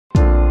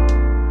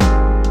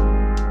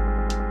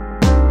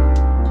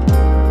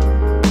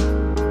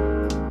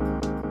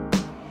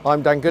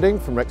I'm Dan Gooding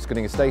from Rex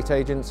Gooding Estate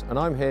Agents, and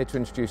I'm here to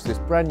introduce this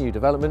brand new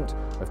development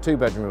of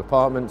 2-bedroom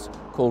apartments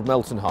called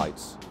Melton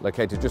Heights,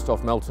 located just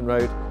off Melton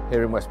Road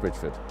here in West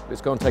Bridgford. Let's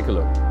go and take a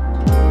look.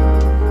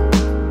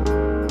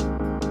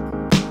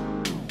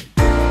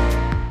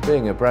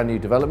 Being a brand new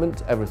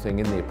development, everything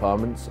in the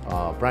apartments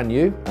are brand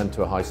new and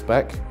to a high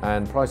spec,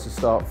 and prices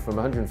start from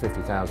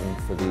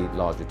 $150,000 for the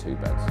larger 2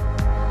 beds.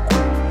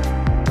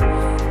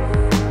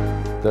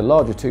 The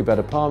larger 2-bed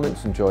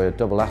apartments enjoy a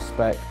double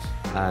aspect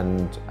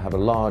and have a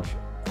large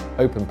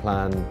open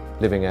plan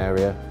living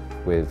area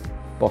with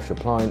Bosch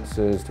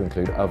appliances to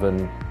include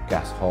oven,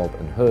 gas hob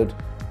and hood,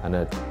 and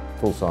a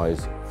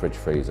full-size fridge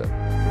freezer.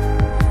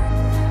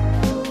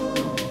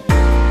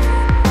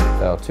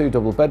 There are 2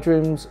 double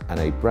bedrooms and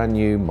a brand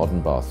new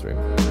modern bathroom.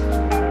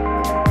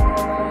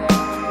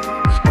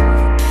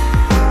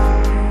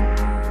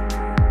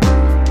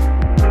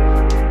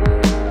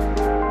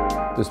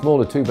 The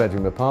smaller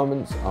 2-bedroom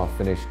apartments are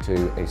finished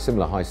to a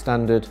similar high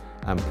standard,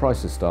 and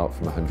prices start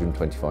from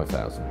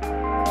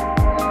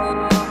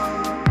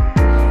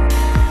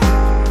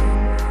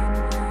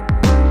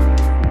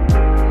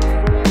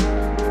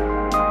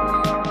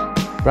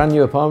 $125,000. Brand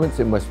new apartments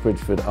in West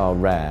Bridgford are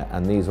rare,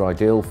 and these are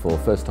ideal for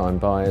first-time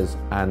buyers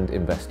and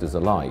investors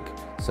alike.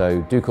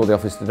 So do call the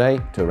office today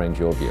to arrange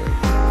your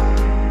viewing.